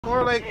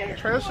More like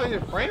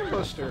translated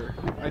brainbuster,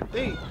 I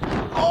think.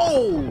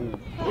 Oh!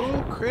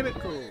 Ooh,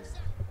 critical.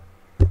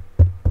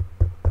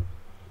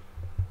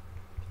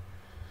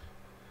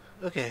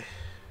 Okay.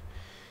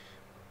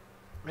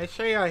 Make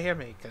sure y'all hear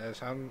me,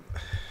 cause I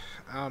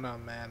don't know,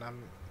 man.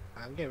 I'm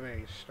getting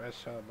very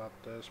stressed out about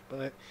this,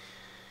 but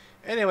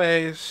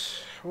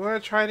anyways, we're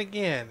gonna try it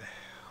again.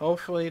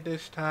 Hopefully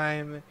this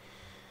time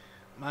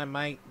my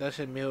mic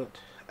doesn't mute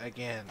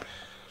again.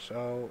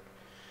 So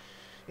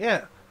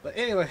yeah, but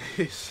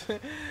anyways,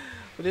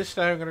 for this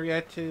time I'm gonna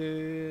react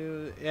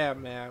to, yeah,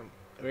 man.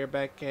 We're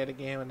back at it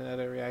again with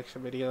another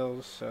reaction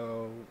video.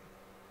 So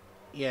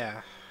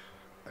yeah,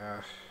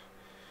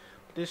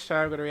 this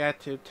time I'm gonna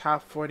react to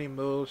top 40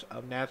 moves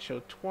of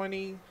Natural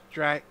 20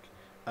 Drake.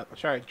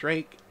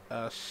 Drake.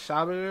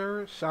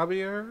 Zavior,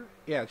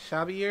 yeah,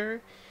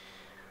 Zavior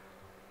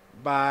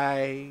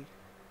by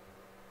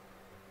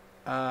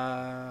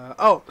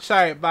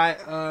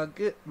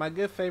my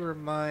good favorite of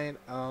mine,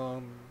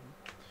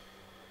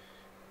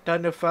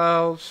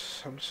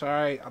 Thunderfalls. I'm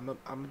sorry, I'm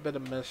a bit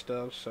of messed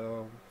up,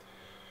 so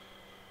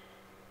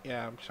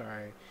yeah, I'm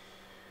sorry.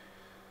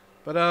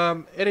 But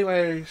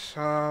anyways,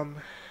 I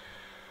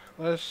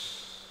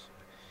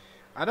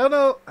don't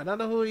know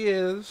who he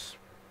is.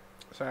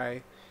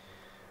 Sorry.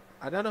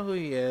 I don't know who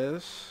he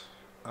is.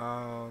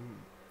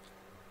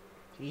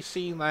 He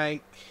seemed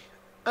like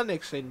an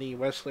ex-indie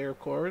wrestler, of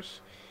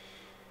course,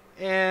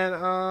 and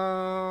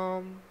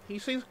he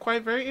seems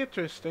quite very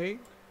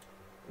interesting,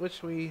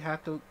 which we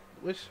have to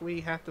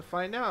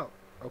find out,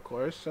 of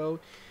course. So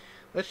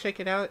let's check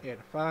it out in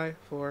 5,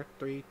 4,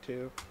 3,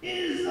 2.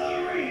 Is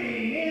the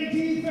ring and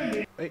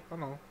defending. Wait,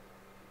 hold on.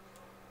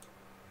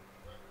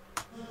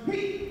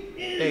 He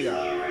is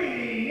the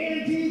ring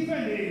and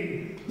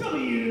defending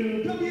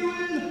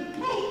WWN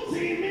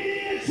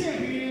Multi-Man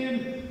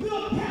Champion, the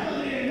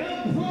Paladin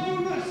of Pro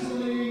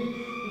Wrestling,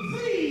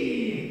 the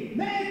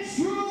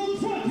Natural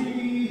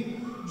 20,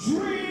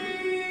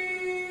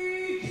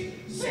 Drake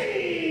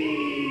Zavior.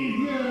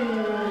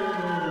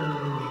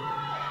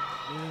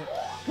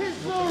 He's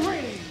the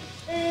ring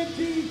and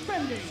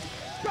defending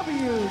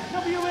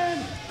WWN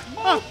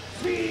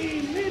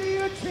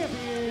Multi-Media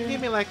Champion.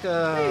 Give me like a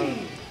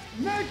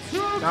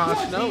Jon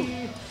Snow,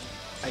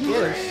 I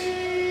guess.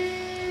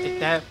 If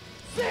that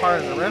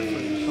part of the reference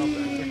or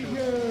something.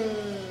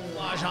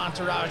 Large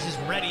entourage is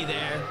ready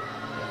there.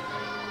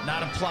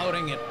 Not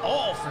applauding at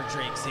all for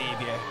Drake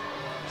Zavior.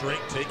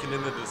 Drake taking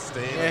into the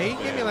stand. Yeah, he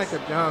gave me like a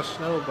Jon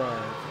Snow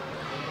vibe.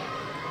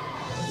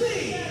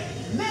 The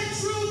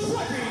Natural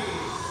 20,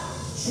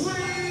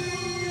 Drake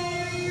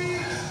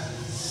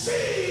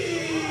Zavior.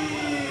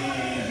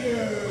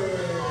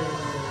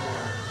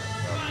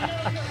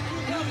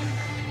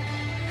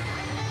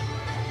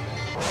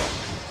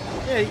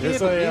 Yeah, he This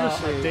gave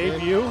a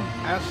debut.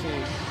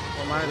 Actually,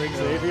 Drake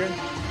Zavior.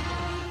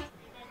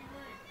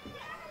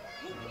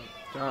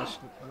 Josh.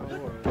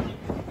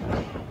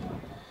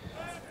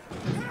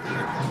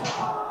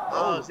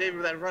 Oh,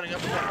 Zavior, that running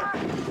up.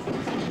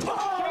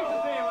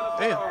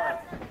 Damn.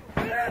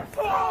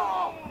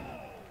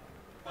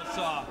 What's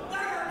up?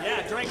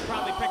 Yeah, Drake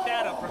probably picked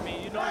that up for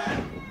me. You know that.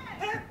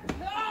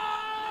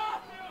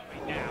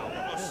 Right now,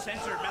 almost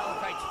censored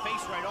Malachite's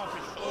face right off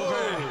his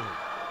shoulder.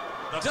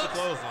 That's the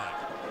clothesline.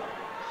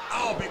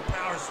 Oh, big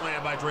power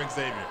slam by Drake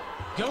Zavior.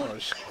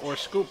 Or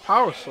scoop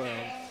power slam.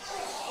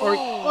 Or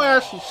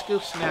actually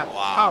scoop snap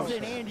power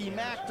slam. Andy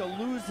Mack to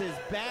lose his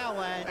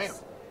balance.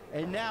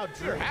 Damn. And now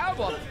Drake Have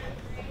a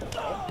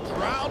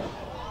crowd.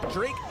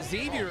 Drake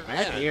Zavior.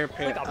 That ear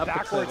pin Like a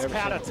backwards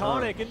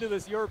catatonic into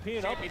this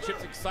European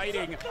Championship's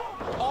exciting.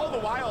 All the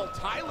while,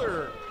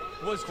 Tyler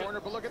was corner,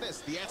 but look at this.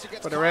 The answer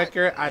gets For the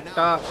record, I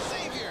thought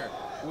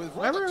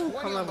whoever who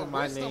come up with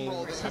my name,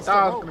 I thought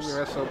I was gonna be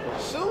wrestled, but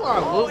Sue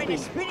on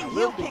looping.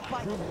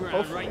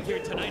 right here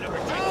tonight over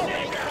Drake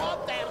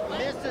Zavior. that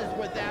misses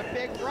with that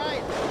big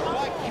right.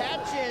 What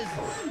catches?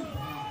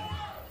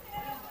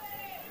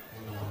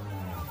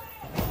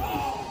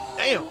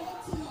 Damn.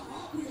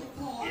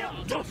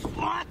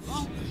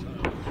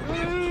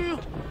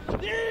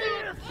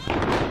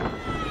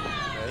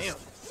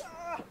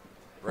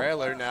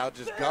 Railer now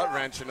just gut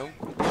wrenching him.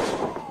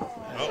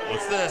 Oh,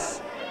 what's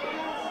this?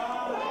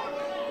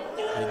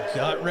 The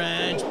gut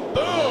wrench.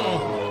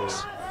 Boom.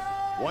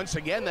 Once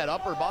again, that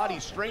upper body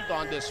strength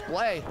on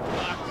display.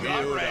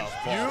 Gut wrench.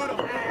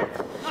 Beautiful.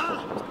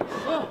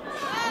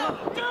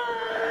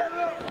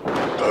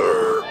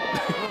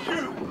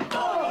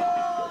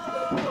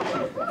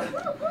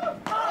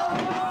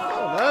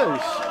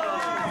 Nice.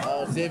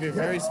 Oh, Zavior,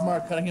 very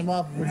smart, cutting him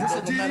off. We're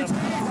just momentum.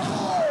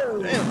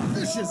 Damn.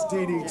 Vicious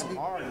DDT.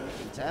 Hard, you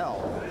can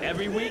tell.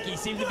 Every week he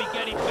seems to be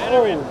getting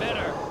better and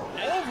better.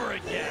 Over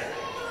again.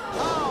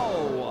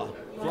 Oh,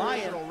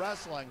 flying.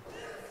 Wrestling.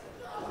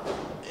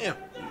 Damn.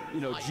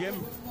 You know,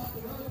 Jim.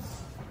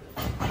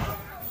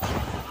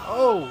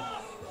 Oh.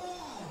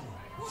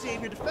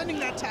 Zavior defending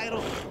that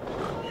title.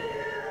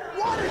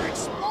 What an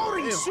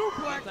exploding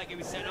suplex. Looks like he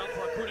was set up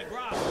for a coup de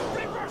grace.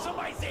 Reversal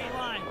by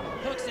Zayn.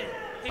 Hooks it.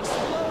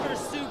 Exploder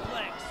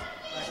suplex.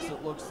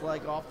 it looks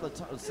like, off the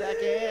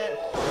second.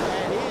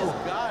 And he's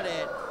got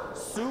it.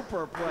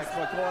 Superplex.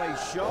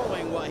 McCoy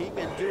showing what he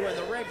can do in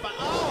the ring. But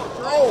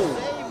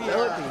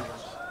Zavior.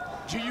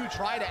 Do you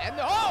try to end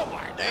the... Oh,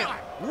 my God.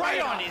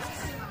 Right on his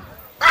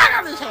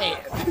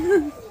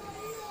head.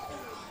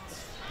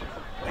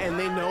 And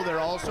they know they're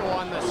also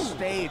on the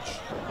stage.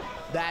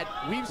 That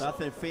we've...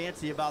 Nothing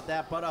fancy about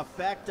that, but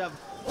effective.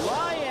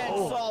 Lion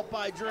salt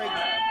by Drake.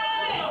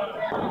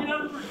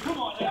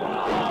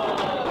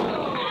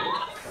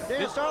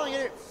 Daniel Starling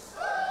in it.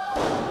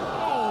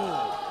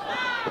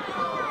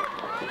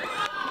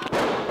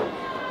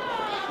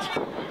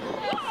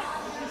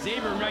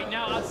 Zavior right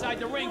now outside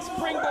the ring,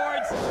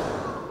 springboards.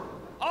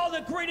 Oh,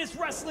 the greatest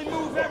wrestling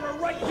move ever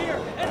right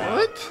here. And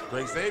What?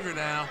 Drake Zavior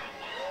now.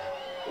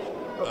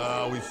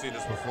 We've seen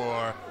this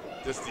before.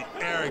 Just the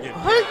arrogant.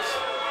 What?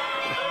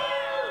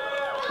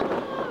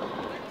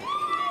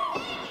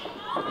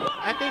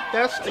 I think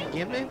that's the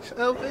gimmick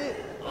of it.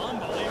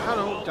 I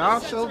don't know,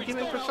 John Cena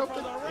gimmick or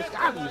something. It's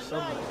gotta be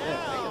something like that.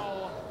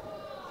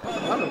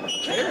 I don't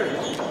care.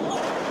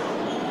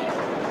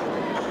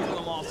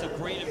 also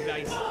great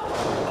advice.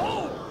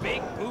 Oh,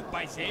 big boot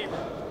by Zavior.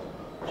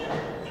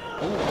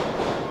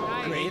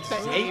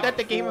 Ain't that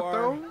the Game of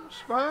Thrones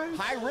vibes?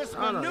 High risk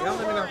I don't know. Y'all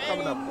let me know maneuver,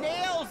 coming and up. he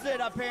nails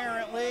it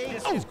apparently.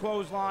 This is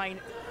clothesline.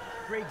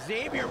 Drake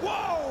Zavior.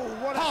 Whoa!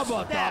 What a How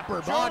about the snap.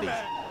 upper body?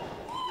 German.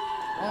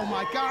 Oh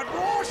my God,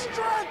 raw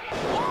strength!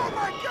 Oh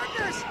my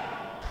goodness!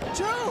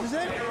 Two! Is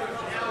it?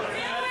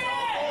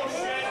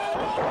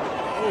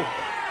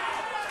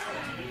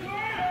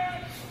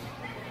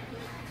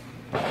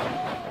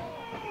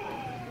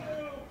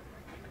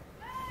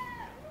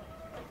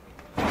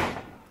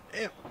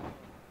 Damn.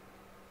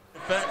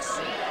 Effects.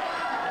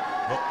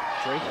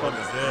 What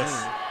is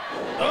this?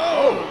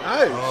 Oh,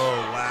 nice.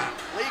 Oh, wow.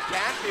 Lee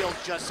Canfield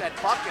just said,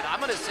 fuck it, I'm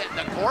going to sit in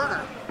the corner.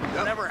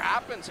 Whatever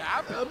happens,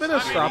 happens. A bit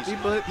of sloppy,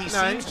 but he nice.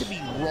 seems to be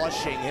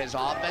rushing his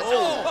offense.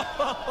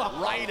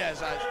 Right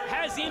as I...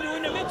 Has he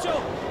into Mitchell,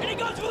 and he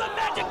goes for the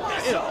magic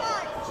missile.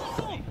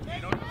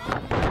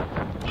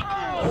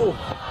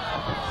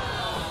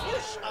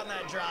 Push on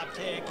that drop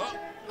kick.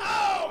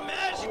 Oh,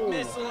 magic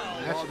missile.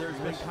 Magic There's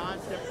been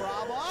constant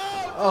problem.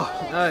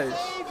 Oh, nice.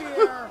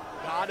 Zavior.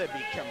 Gotta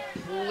be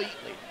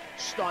completely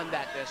stunned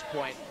at this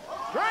point.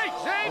 Drake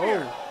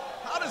Zavior! Oh.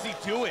 How does he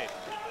do it?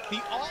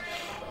 The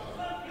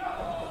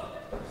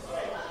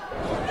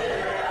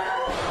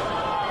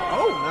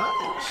Oh,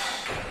 nice.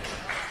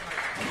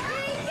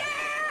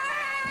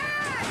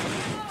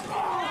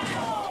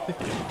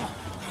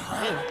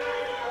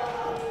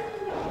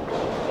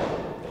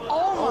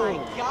 Oh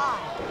my God.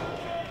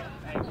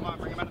 Hey, come on,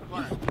 bring him out of the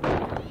corner.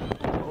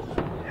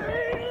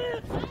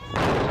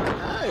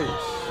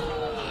 Nice.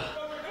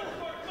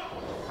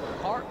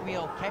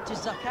 Cartwheel catches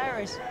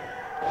Zacharis.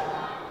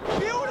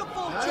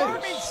 Beautiful Nice.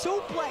 German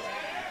suplex.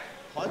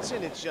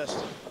 Hudson, it's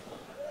just...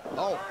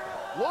 Oh,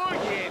 look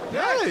at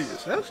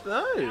Nice. That's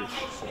nice.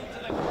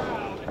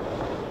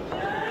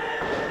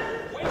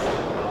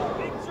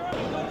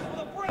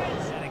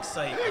 And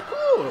exciting. Very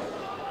cool.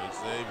 Drake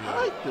Zavior.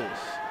 I like this.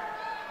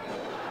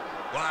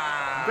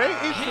 Wow. Very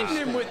Hitting him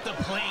interesting. with the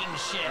plane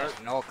shift.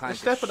 And all kinds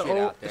It's definitely of the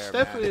shit old. out there, It's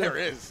man. definitely There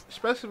is.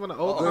 especially when the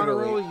old Oh, honor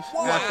literally. roll. He's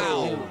Wow.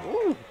 definitely.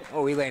 Ooh.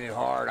 Oh, he landed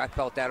hard. I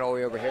felt that all the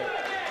way over here.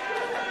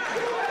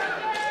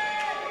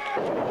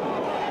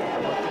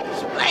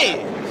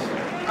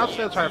 Splash! I'm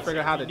still trying to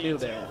figure out how to do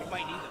that. We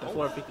might need The the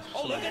 450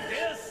 Oh, look splash. at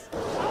this.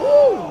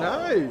 Ooh,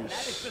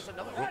 nice. Just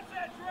another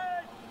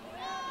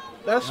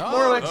That's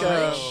more like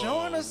a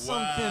showing us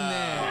something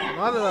there.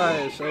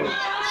 modified.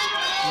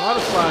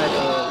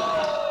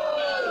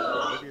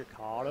 Zavior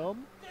caught him.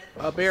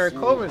 Barry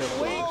Coleman.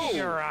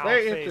 around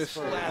Very face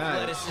interesting. first. Nice.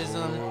 Athleticism.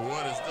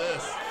 What is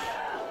this?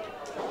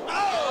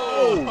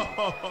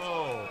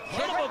 Oh!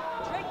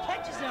 Drake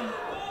catches him.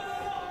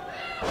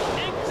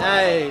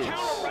 Nice.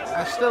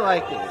 I still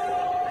like it.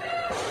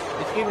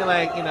 It's giving me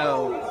like,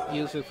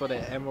 use it for the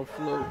emerald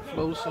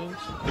flow scenes.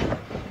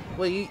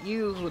 Well, you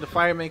use with the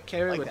fireman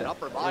carry Like with that the,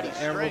 upper with body the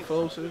emerald strength.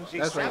 flow scenes.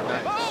 That's very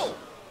nice. Oh!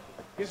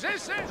 Is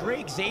this it?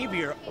 Drake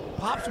Zavior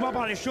pops him up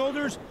on his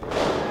shoulders.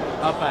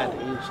 Up had to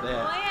use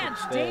that Lance,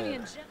 instead.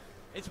 Damien.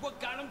 It's what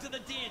got him to the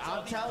dance.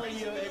 I'm telling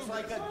you, it's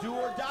like a do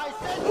or die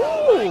set.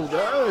 Ooh,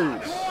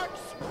 nice.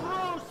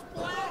 Corkscrew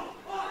splat.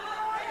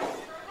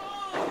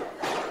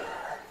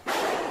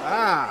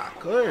 Ah, of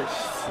course.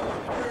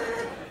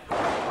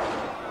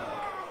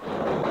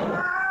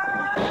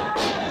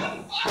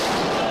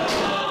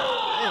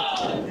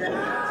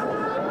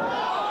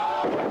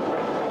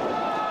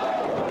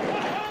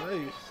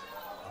 Nice.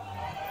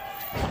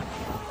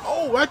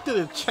 Oh, right to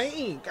the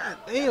chain. God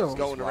damn.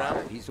 Going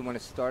around. He's the one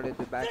that started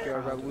the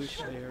backyard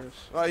revolution. Stairs.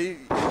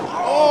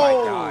 Oh, my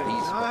God.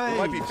 He's Nice.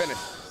 Might be finished.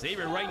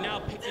 Zavior right now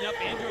picking up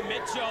Andrew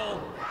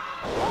Mitchell.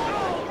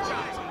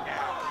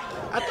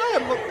 I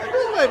thought it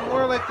like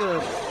more like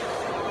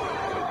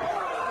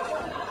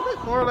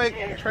more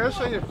like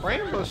translated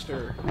Brain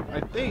Buster, I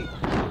think.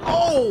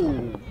 Oh,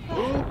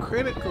 blue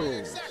criticals.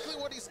 Exactly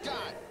what he's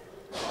got.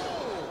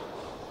 Oh,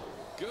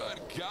 good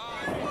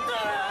God.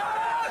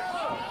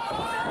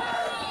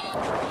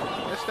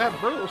 that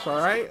Bruce, all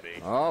right?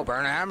 Oh,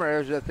 burn a hammer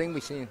is the thing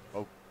we seen.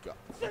 Oh, God.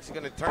 It's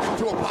going to turn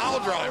into a pile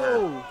driver.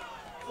 Oh.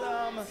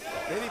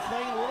 Maybe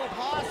playing a little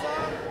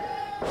possum.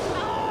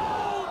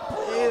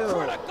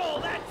 Critical,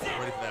 that's it.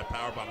 Ready for that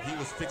power bomb. He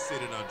was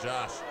fixated on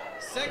Josh.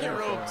 Second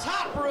rope,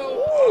 top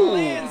rope, Ooh,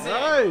 lands it.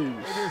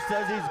 nice. Xavier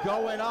says he's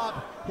going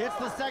up. Hits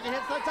the second,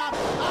 hits the top.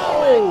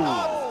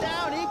 Oh. Comes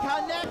down, he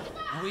connects.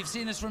 And we've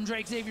seen this from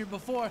Drake Zavior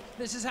before.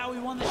 This is how he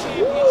won the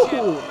championship.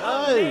 Ooh,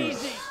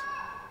 Amazing. nice.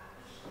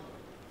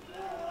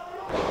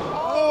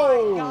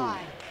 Oh my God.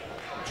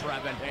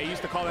 Trevin, they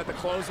used to call that the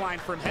clothesline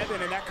from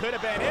heaven, and that could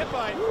have been it,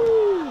 but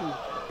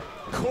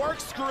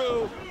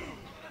corkscrew.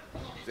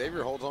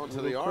 Xavier holds on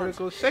to the arm.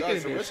 Critical second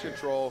Does the wrist edition.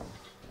 control.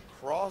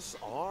 Cross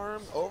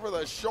arm over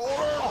the shoulder.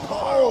 Oh,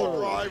 Pile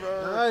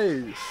driver.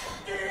 nice.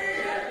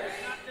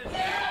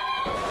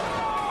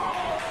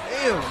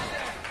 Damn.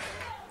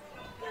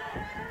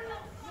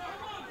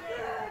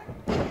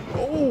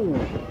 Oh.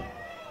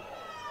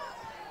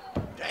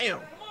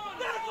 Damn.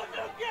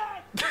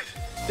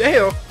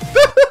 Damn.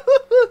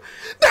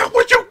 That's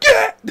what you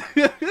get.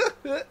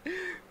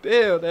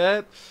 Damn,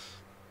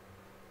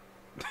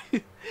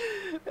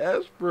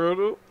 that's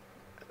brutal.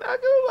 Not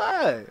gonna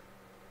lie.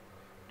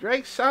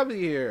 Drake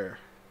Zavior,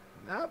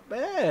 not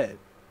bad.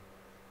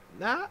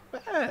 Not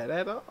bad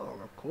at all,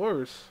 of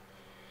course.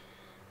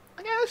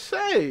 I gotta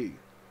say,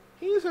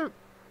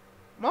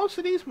 most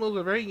of these moves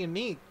are very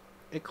unique,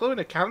 including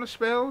the counter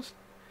spells.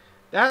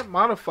 That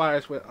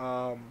modifiers with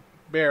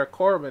Bear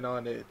Corbin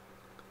on it.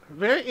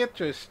 Very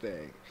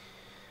interesting.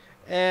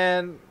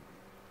 And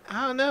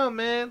I don't know,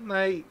 man,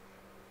 like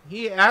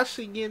he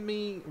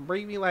actually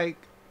bring me like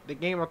the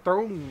Game of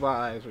Thrones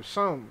vibes or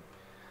something.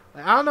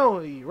 Like, I don't know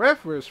where he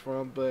refers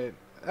from, but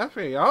that's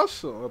very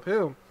awesome of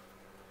him.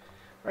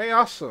 Very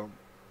awesome.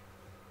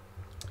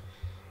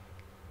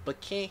 But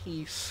can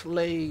he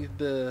slay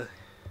the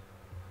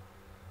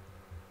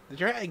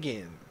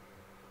dragon?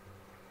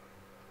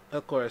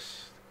 Of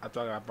course, I'm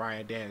talking about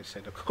Bryan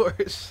Danielson, of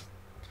course.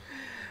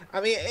 I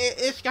mean,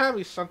 it's gotta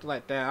be something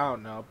like that. I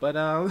don't know, but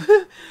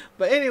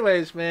but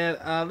anyways, man,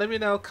 let me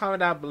know, comment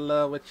down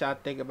below what y'all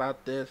think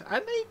about this. I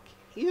think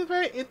he's a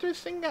very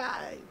interesting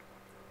guy.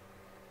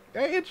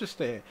 Very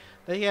interesting.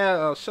 They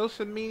have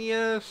social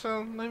media,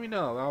 so let me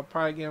know. I'll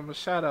probably give him a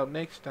shout out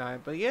next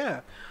time. But yeah,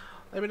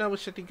 let me know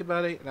what you think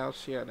about it, and I'll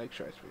see you on next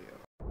video.